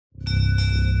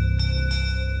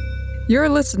You're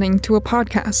listening to a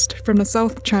podcast from the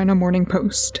South China Morning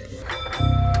Post.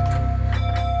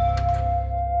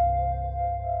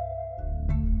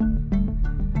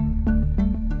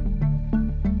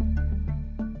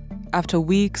 After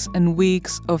weeks and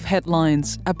weeks of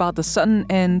headlines about the sudden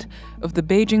end of the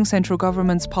Beijing central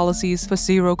government's policies for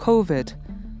zero COVID,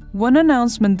 one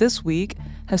announcement this week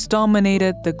has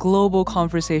dominated the global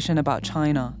conversation about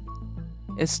China.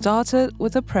 It started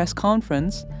with a press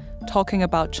conference talking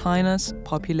about China's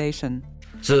population.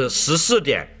 This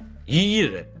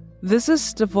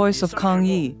is the voice of Kang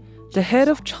Yi, the head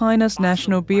of China's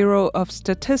National Bureau of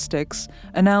Statistics,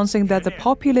 announcing that the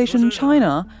population in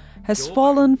China has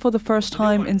fallen for the first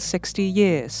time in 60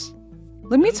 years.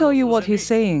 Let me tell you what he's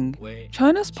saying.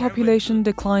 China's population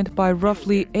declined by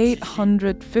roughly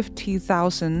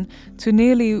 850,000 to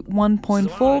nearly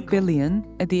 1.4 billion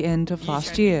at the end of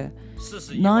last year.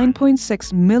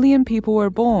 9.6 million people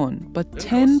were born, but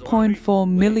 10.4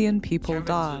 million people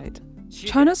died.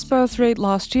 China's birth rate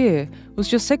last year was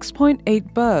just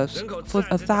 6.8 births for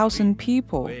 1,000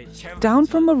 people, down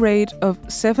from a rate of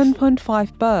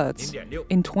 7.5 births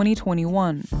in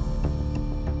 2021.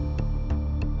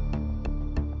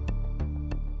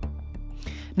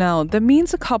 Now, that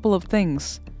means a couple of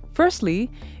things.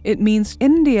 Firstly, it means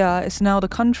India is now the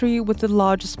country with the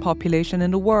largest population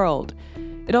in the world.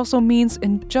 It also means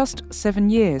in just 7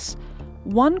 years,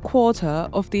 1/4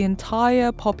 of the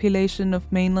entire population of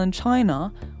mainland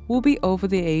China will be over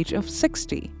the age of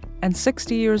 60. And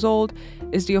 60 years old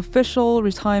is the official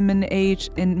retirement age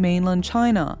in mainland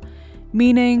China,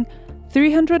 meaning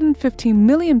 350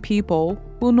 million people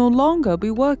will no longer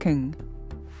be working.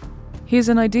 Here's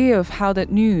an idea of how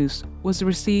that news was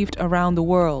received around the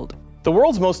world. The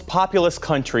world's most populous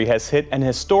country has hit an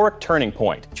historic turning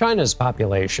point. China's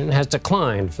population has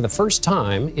declined for the first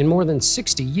time in more than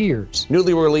 60 years.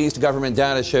 Newly released government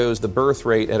data shows the birth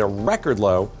rate at a record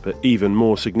low. But even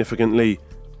more significantly,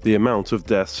 the amount of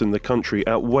deaths in the country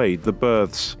outweighed the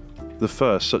births. The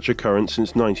first such occurrence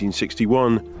since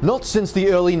 1961. Not since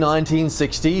the early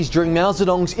 1960s, during Mao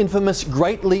Zedong's infamous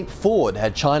Great Leap Forward,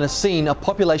 had China seen a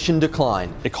population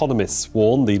decline. Economists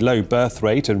warn the low birth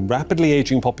rate and rapidly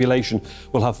aging population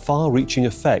will have far-reaching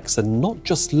effects, and not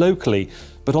just locally,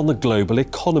 but on the global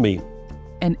economy.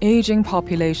 An aging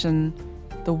population,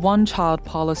 the one-child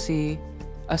policy,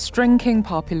 a shrinking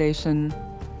population,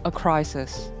 a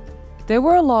crisis. There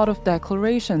were a lot of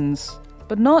declarations,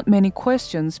 but not many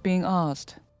questions being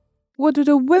asked. What do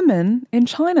the women in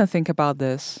China think about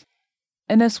this?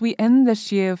 And as we end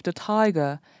this year of the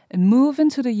tiger and move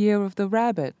into the year of the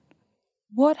rabbit,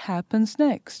 what happens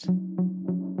next?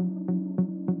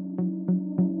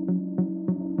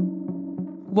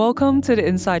 Welcome to the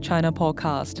Inside China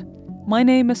podcast. My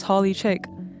name is Chik,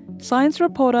 science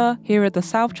reporter here at the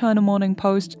South China Morning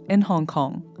Post in Hong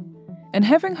Kong. And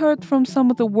having heard from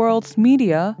some of the world's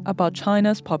media about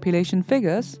China's population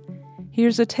figures,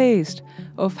 here's a taste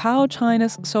of how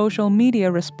China's social media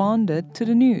responded to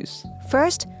the news.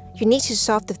 First, you need to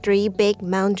solve the three big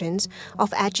mountains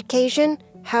of education,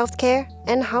 healthcare,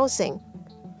 and housing.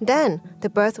 Then, the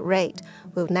birth rate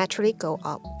will naturally go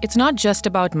up. It's not just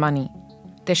about money.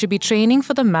 There should be training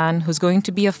for the man who's going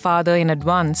to be a father in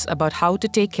advance about how to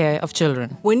take care of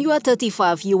children. When you are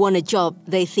 35, you want a job,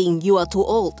 they think you are too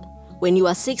old. When you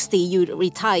are 60, you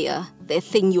retire, they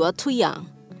think you are too young.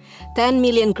 10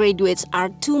 million graduates are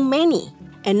too many,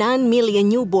 and 9 million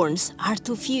newborns are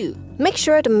too few. Make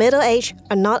sure the middle-aged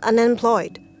are not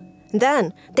unemployed.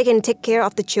 Then, they can take care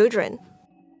of the children.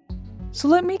 So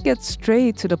let me get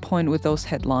straight to the point with those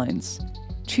headlines.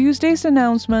 Tuesday's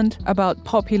announcement about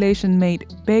population made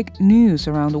big news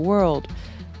around the world.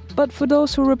 But for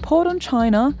those who report on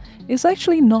China, it's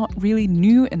actually not really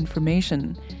new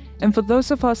information. And for those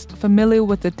of us familiar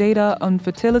with the data on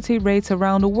fertility rates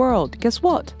around the world, guess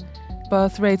what?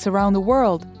 Birth rates around the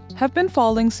world have been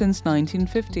falling since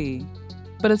 1950.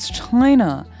 But it's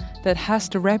China that has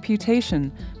the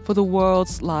reputation for the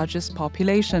world's largest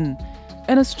population.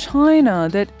 And it's China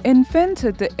that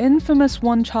invented the infamous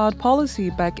one-child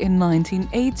policy back in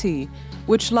 1980,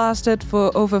 which lasted for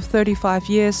over 35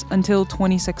 years until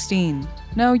 2016.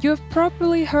 Now, you've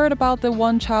probably heard about the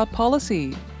one-child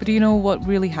policy, but do you know what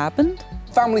really happened?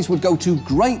 Families would go to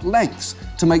great lengths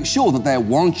to make sure that their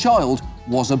one child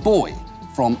was a boy,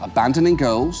 from abandoning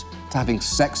girls to having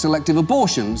sex-selective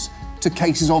abortions to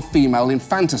cases of female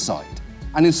infanticide.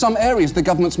 And in some areas, the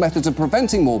government's methods of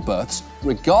preventing more births,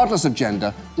 regardless of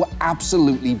gender, were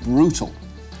absolutely brutal.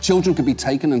 Children could be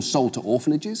taken and sold to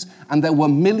orphanages, and there were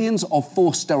millions of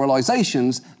forced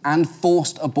sterilizations and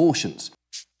forced abortions.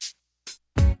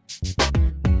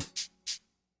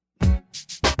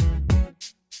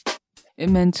 It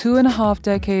meant 2.5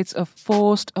 decades of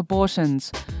forced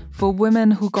abortions for women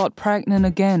who got pregnant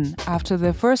again after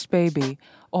their first baby,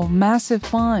 or massive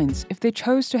fines if they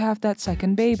chose to have that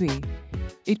second baby.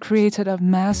 It created a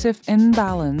massive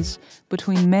imbalance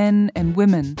between men and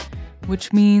women,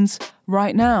 which means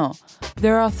right now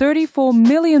there are 34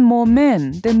 million more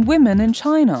men than women in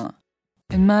China.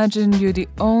 Imagine you're the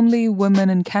only woman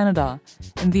in Canada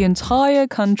and the entire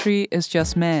country is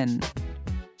just men.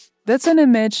 That's an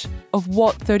image of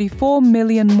what 34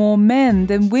 million more men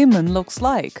than women looks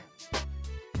like.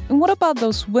 And what about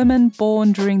those women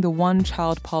born during the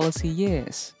one-child policy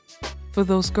years? For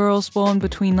those girls born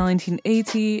between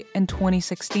 1980 and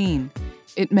 2016,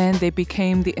 it meant they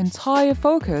became the entire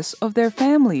focus of their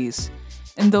families.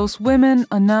 And those women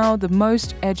are now the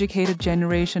most educated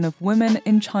generation of women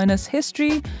in China's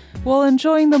history, while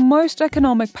enjoying the most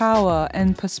economic power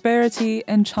and prosperity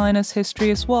in China's history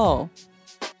as well.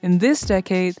 In this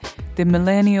decade, the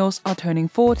Millenials are turning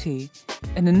 40,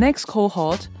 and the next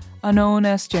cohort are known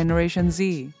as Generation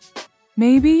Z.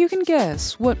 Maybe you can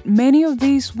guess what many of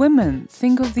these women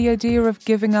think of the idea of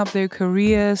giving up their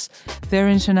careers, their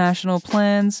international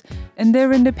plans, and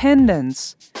their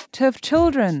independence to have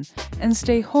children and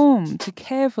stay home to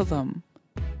care for them.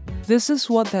 This is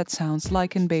what that sounds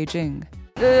like in Beijing.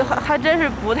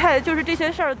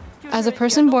 As a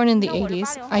person born in the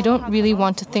 80s, I don't really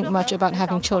want to think much about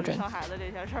having children.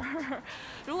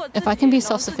 If I can be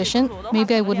self-sufficient,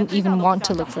 maybe I wouldn't even want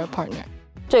to look for a partner.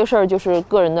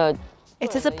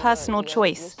 It is a personal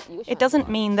choice. It doesn't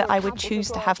mean that I would choose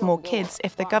to have more kids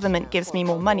if the government gives me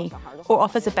more money or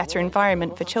offers a better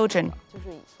environment for children.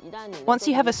 Once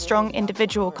you have a strong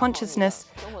individual consciousness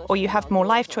or you have more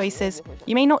life choices,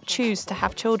 you may not choose to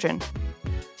have children.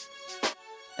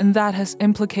 And that has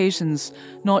implications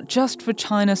not just for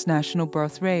China's national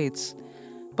birth rates,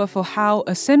 but for how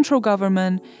a central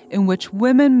government in which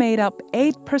women made up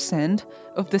 8%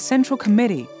 of the Central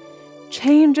Committee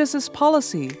changes its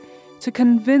policy to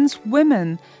convince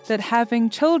women that having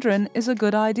children is a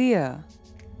good idea.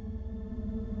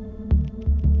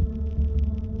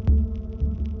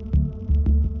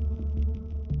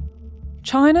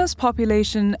 China's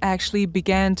population actually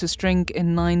began to shrink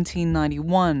in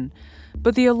 1991,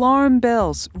 but the alarm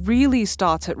bells really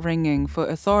started ringing for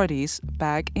authorities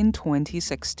back in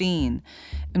 2016.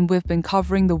 And we've been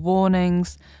covering the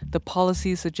warnings, the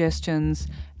policy suggestions,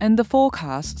 and the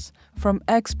forecasts from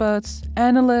experts,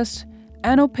 analysts,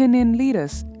 and opinion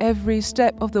leaders every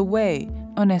step of the way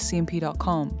on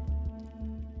scmp.com.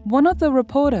 One of the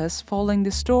reporters following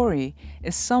the story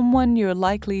is someone you're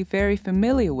likely very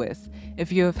familiar with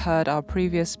if you have heard our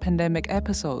previous pandemic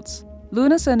episodes.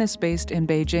 Luna Sen is based in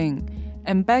Beijing,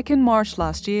 and back in March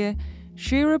last year,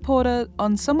 she reported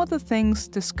on some of the things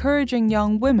discouraging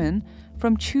young women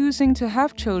from choosing to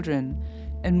have children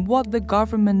and what the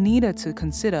government needed to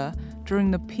consider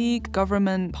during the peak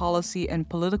government policy and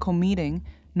political meeting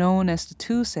known as the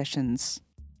 2 sessions.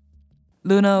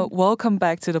 Luna, welcome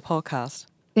back to the podcast.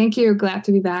 Thank you. Glad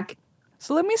to be back.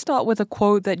 So let me start with a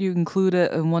quote that you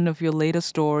included in one of your latest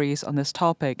stories on this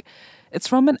topic. It's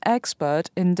from an expert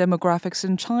in demographics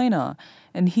in China,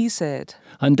 and he said,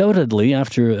 "Undoubtedly,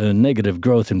 after a negative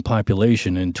growth in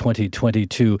population in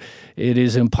 2022, it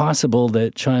is impossible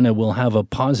that China will have a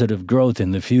positive growth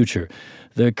in the future.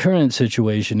 The current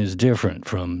situation is different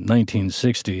from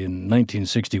 1960 and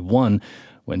 1961,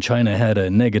 when China had a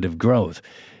negative growth.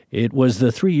 It was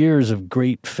the 3 years of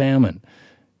Great Famine.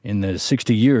 In the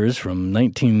 60 years from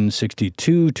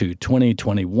 1962 to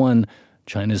 2021,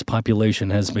 China's population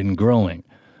has been growing.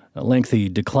 A lengthy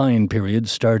decline period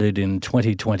started in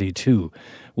 2022,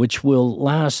 which will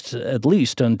last at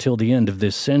least until the end of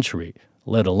this century,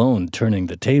 let alone turning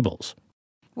the tables."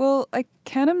 Well, I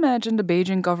can't imagine the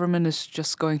Beijing government is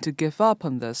just going to give up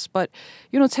on this. But,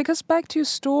 take us back to your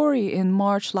story in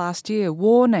March last year,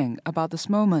 warning about this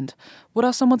moment. What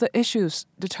are some of the issues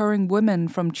deterring women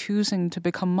from choosing to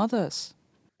become mothers?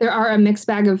 There are a mixed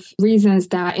bag of reasons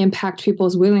that impact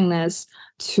people's willingness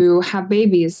to have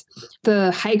babies.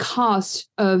 The high cost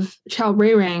of child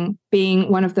rearing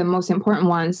being one of the most important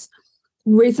ones.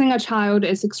 Raising a child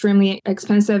is extremely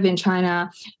expensive in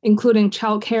China, including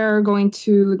childcare, going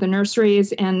to the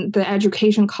nurseries, and the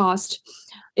education cost.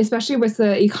 Especially with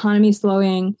the economy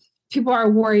slowing, people are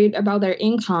worried about their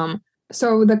income.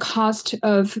 So the cost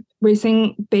of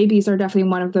raising babies are definitely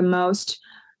one of the most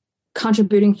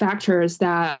contributing factors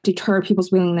that deter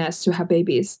people's willingness to have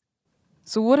babies.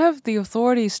 So what have the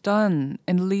authorities done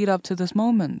in the lead up to this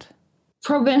moment?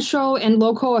 Provincial and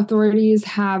local authorities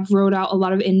have rolled out a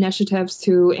lot of initiatives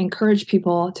to encourage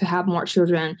people to have more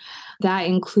children. That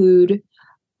include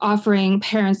offering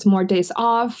parents more days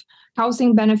off,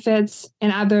 housing benefits,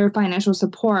 and other financial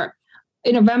support.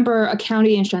 In November, a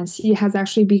county in Shanxi has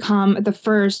actually become the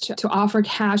first to offer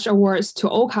cash awards to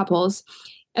all couples.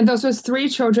 And those with 3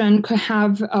 children could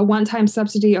have a one-time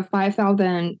subsidy of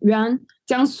 5,000 yuan.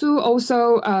 Jiangsu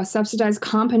also subsidized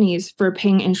companies for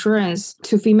paying insurance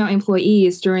to female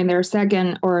employees during their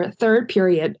second or third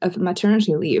period of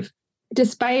maternity leave.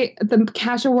 Despite the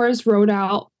cash awards rolled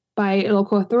out by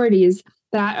local authorities,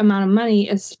 that amount of money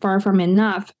is far from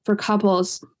enough for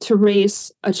couples to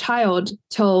raise a child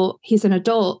till he's an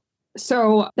adult.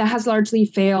 So that has largely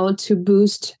failed to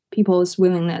boost people's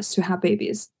willingness to have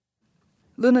babies.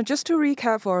 Luna, just to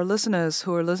recap for our listeners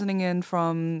who are listening in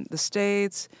from the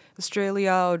States,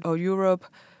 Australia, or Europe,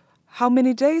 how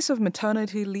many days of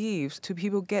maternity leave do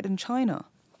people get in China?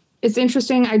 It's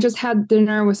interesting. I just had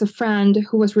dinner with a friend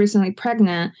who was recently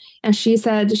pregnant, and she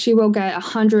said she will get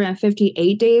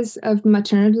 158 days of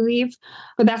maternity leave.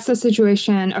 But that's the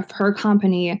situation of her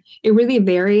company. It really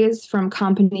varies from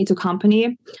company to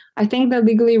company. I think the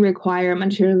legally required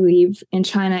maternity leave in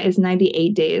China is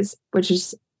 98 days, which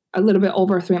is a little bit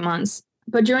over 3 months.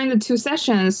 But during the 2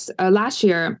 sessions last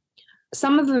year,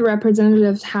 some of the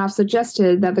representatives have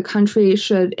suggested that the country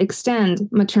should extend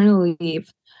maternity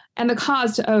leave. And the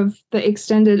cost of the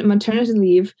extended maternity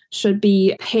leave should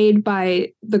be paid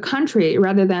by the country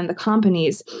rather than the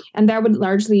companies. And that would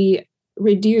largely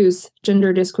reduce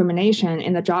gender discrimination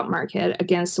in the job market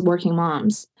against working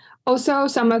moms. Also,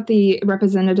 some of the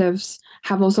representatives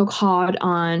have also called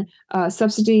on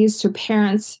subsidies to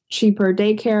parents, cheaper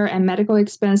daycare and medical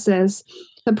expenses,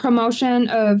 the promotion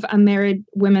of unmarried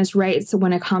women's rights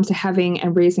when it comes to having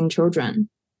and raising children.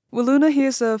 Well, Luna,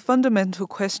 here's a fundamental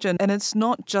question, and it's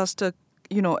not just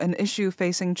an issue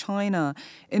facing China.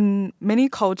 In many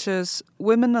cultures,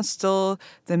 women are still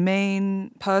the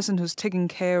main person who's taking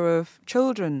care of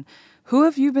children. Who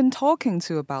have you been talking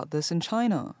to about this in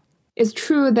China? It's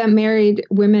true that married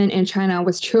women in China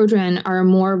with children are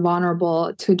more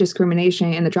vulnerable to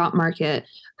discrimination in the job market,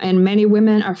 and many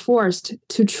women are forced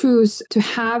to choose to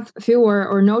have fewer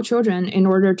or no children in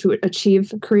order to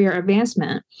achieve career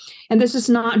advancement. And this is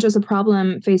not just a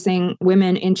problem facing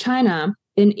women in China.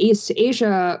 In East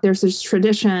Asia, there's this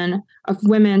tradition of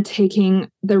women taking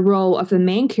the role of the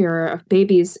main carer of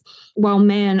babies, while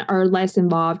men are less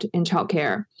involved in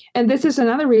childcare. And this is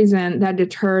another reason that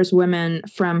deters women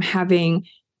from having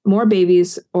more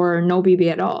babies or no baby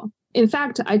at all. In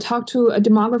fact, I talked to a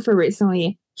demographer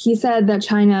recently. He said that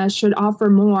China should offer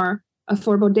more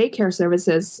affordable daycare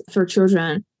services for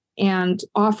children and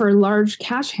offer large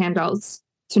cash handouts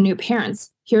to new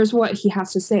parents. Here's what he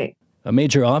has to say. A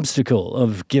major obstacle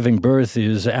of giving birth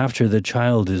is after the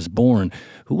child is born.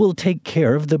 Who will take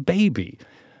care of the baby?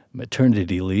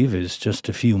 Maternity leave is just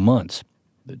a few months.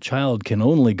 The child can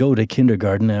only go to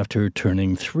kindergarten after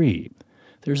turning 3.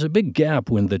 There's a big gap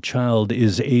when the child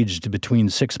is aged between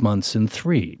 6 months and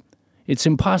 3. It's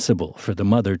impossible for the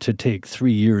mother to take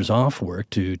 3 years off work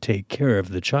to take care of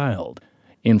the child.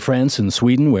 In France and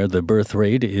Sweden, where the birth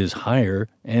rate is higher,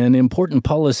 an important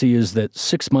policy is that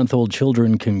 6-month-old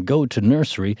children can go to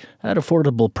nursery at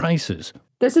affordable prices.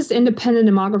 This is independent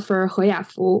demographer He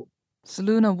Yafu. So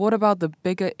Luna, what about the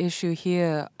bigger issue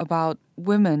here about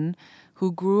women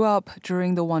who grew up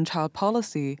during the one-child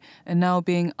policy and now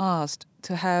being asked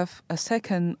to have a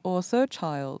second or third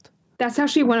child? That's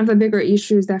actually one of the bigger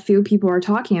issues that few people are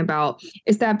talking about,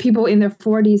 is that people in their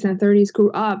 40s and 30s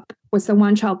grew up with the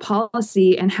one-child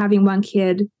policy and having one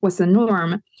kid was the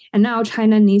norm. And now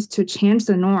China needs to change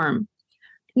the norm.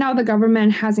 Now the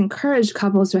government has encouraged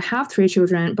couples to have 3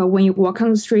 children, but when you walk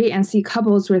on the street and see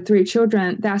couples with 3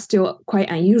 children, that's still quite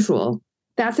unusual.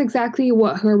 That's exactly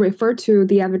what he referred to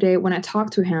the other day when I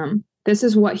talked to him. This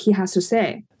is what he has to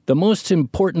say. The most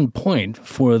important point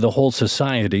for the whole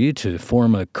society to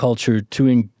form a culture to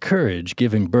encourage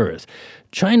giving birth.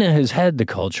 China has had the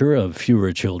culture of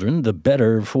fewer children, the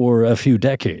better, for a few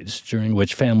decades, during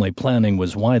which family planning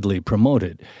was widely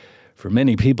promoted. For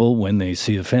many people, when they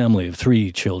see a family of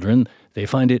 3 children, they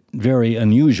find it very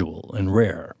unusual and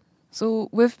rare. So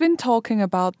we've been talking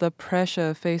about the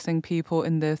pressure facing people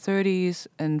in their 30s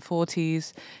and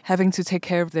 40s having to take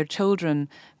care of their children,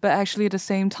 but actually at the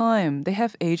same time, they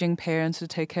have aging parents to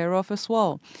take care of as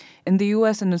well. In the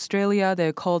US and Australia,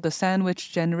 they're called the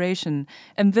sandwich generation,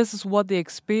 and this is what the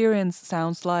experience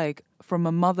sounds like from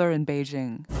a mother in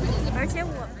Beijing.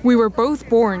 We were both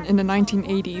born in the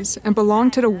 1980s and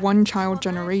belong to the one-child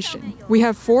generation. We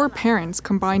have 4 parents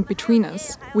combined between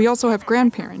us. We also have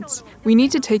grandparents. We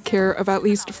need to take care of at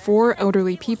least 4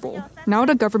 elderly people. Now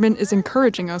the government is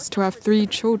encouraging us to have 3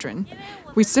 children.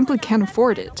 We simply can't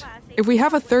afford it. If we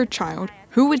have a 3rd child,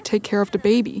 who would take care of the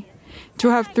baby? To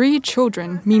have 3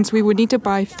 children means we would need to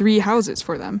buy 3 houses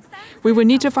for them. We would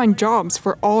need to find jobs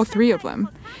for all 3 of them.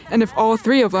 And if all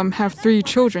 3 of them have 3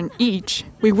 children each,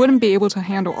 we wouldn't be able to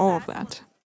handle all of that.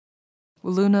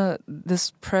 Well, Luna,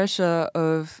 this pressure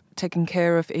of taking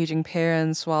care of aging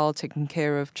parents while taking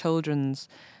care of children,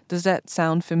 does that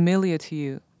sound familiar to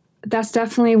you? That's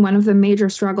definitely one of the major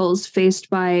struggles faced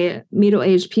by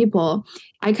middle-aged people.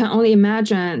 I can only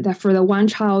imagine that for the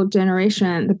one-child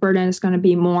generation, the burden is going to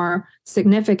be more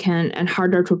significant and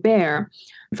harder to bear.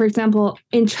 For example,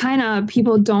 in China,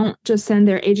 people don't just send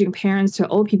their aging parents to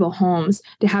old people homes.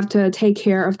 They have to take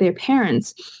care of their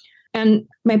parents. And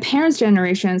my parents'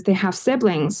 generations, they have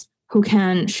siblings who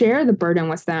can share the burden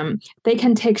with them. They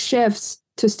can take shifts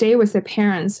to stay with their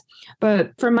parents.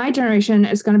 But for my generation,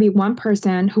 it's going to be one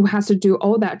person who has to do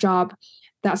all that job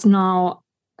that's now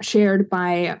shared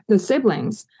by the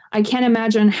siblings. I can't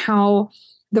imagine how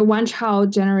the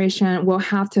one-child generation will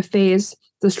have to face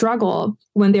the struggle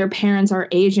when their parents are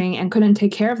aging and couldn't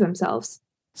take care of themselves.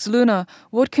 So Luna,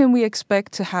 what can we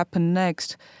expect to happen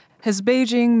next? Has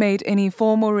Beijing made any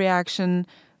formal reaction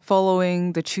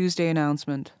following the Tuesday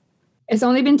announcement? It's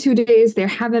only been 2 days. There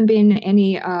haven't been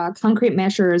any concrete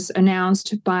measures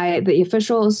announced by the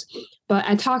officials. But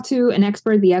I talked to an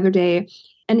expert the other day,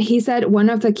 and he said one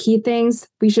of the key things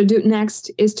we should do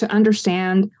next is to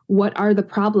understand what are the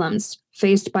problems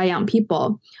faced by young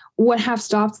people. What have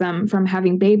stopped them from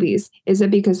having babies? Is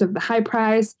it because of the high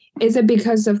price? Is it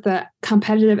because of the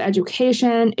competitive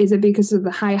education? Is it because of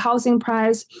the high housing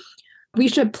price? We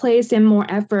should place in more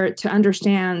effort to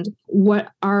understand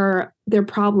what are their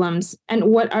problems and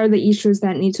what are the issues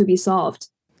that need to be solved.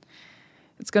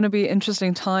 It's going to be an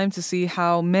interesting time to see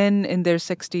how men in their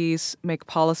 60s make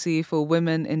policy for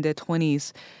women in their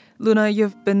 20s. Luna,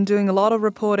 you've been doing a lot of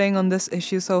reporting on this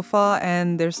issue so far,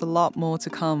 and there's a lot more to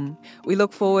come. We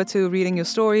look forward to reading your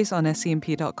stories on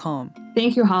scmp.com.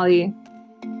 Thank you, Holly.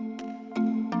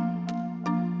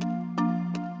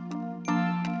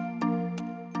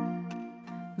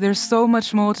 There's so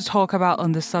much more to talk about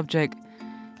on this subject.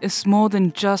 It's more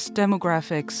than just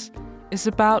demographics. It's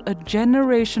about a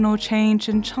generational change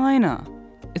in China.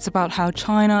 It's about how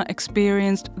China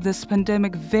experienced this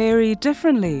pandemic very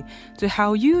differently to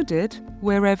how you did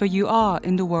wherever you are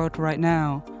in the world right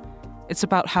now. It's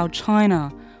about how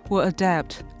China will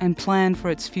adapt and plan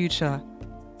for its future.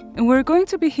 And we're going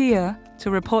to be here to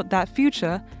report that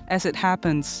future as it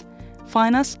happens.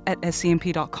 Find us at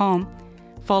scmp.com.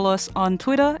 Follow us on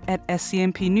Twitter at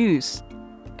SCMP News.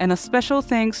 And a special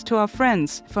thanks to our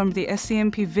friends from the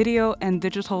SCMP video and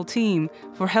digital team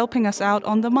for helping us out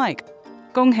on the mic.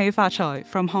 Gong hei fa choi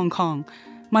from Hong Kong.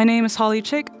 My name is Holly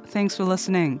Chik. Thanks for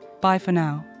listening. Bye for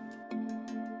now.